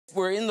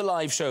We're in the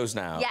live shows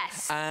now.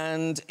 Yes.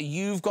 And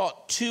you've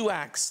got 2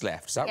 acts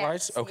left, is that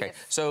right? OK. Yes.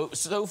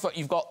 So far,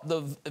 you've got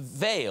the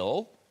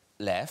Veil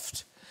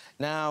left.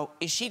 Now,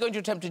 is she going to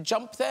attempt to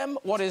jump them?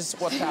 What's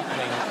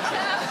happening?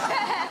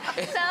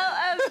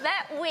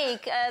 That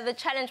week, the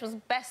challenge was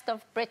Best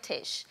of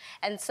British.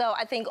 And so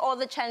I think all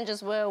the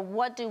challenges were,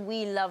 what do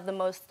we love the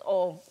most,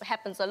 or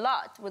happens a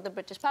lot with the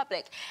British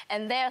public?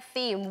 And their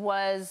theme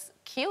was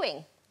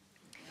queuing.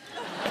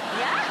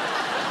 Yeah?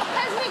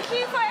 Because we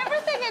queue for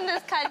everything in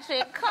this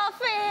country.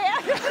 Coffee.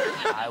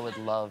 I would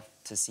love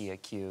to see a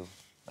queue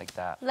like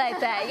that. Like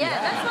that,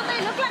 yeah. That's what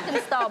they look like in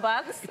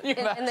Starbucks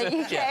in the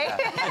UK.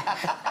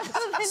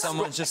 Yeah.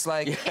 Someone's just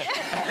like, we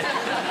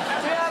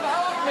have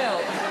oat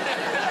milk.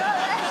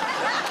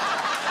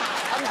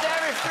 I'm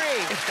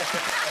dairy-free.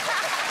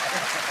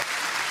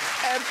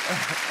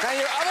 Now,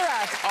 your other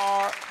acts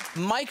are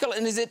Michael,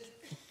 and is it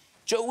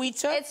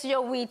Jowita? It's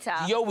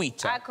Jowita.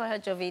 Jowita. I call her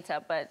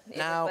Jovita, but it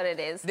is what it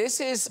is. This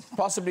is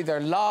possibly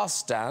their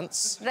last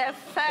dance. Their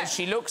first.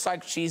 She looks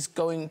like she's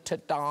going to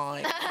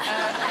die.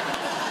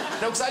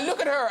 No, because I look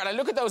at her and I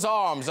look at those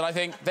arms and I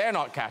think they're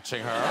not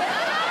catching her.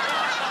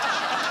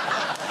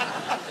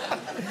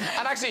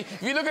 And actually,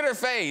 if you look at her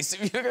face,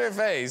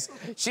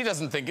 she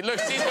doesn't think it. Look,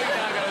 she's looking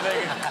down and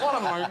thinking, what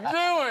am I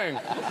doing?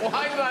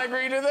 Why did I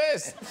agree to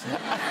this?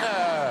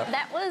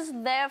 That was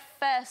their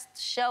first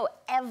show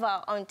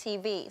ever on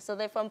TV. So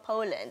they're from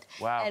Poland.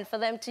 Wow. And for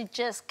them to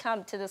just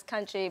come to this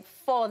country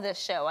for this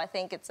show, I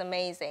think it's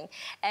amazing.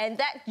 And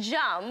that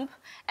jump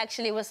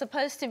actually was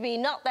supposed to be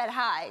not that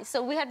high.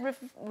 So we had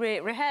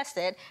rehearsed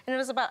it, and it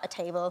was about a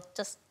table,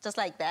 just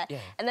like that. Yeah.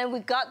 And then we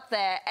got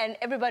there, and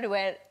everybody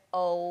went,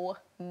 oh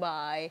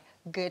my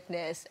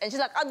goodness. And she's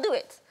like, I'll do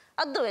it.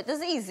 I'll do it.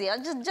 It's easy.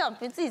 I'll just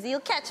jump. It's easy. You'll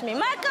catch me.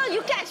 Michael,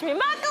 you catch me.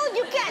 Michael,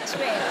 you catch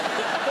me.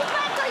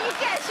 Michael, you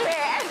catch me.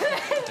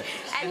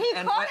 And he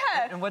caught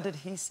her. And what did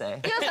he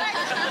say? He was like,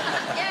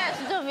 yes,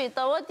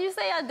 Jovita, what do you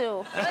say I do?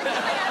 What do you say I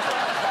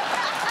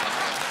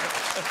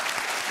do?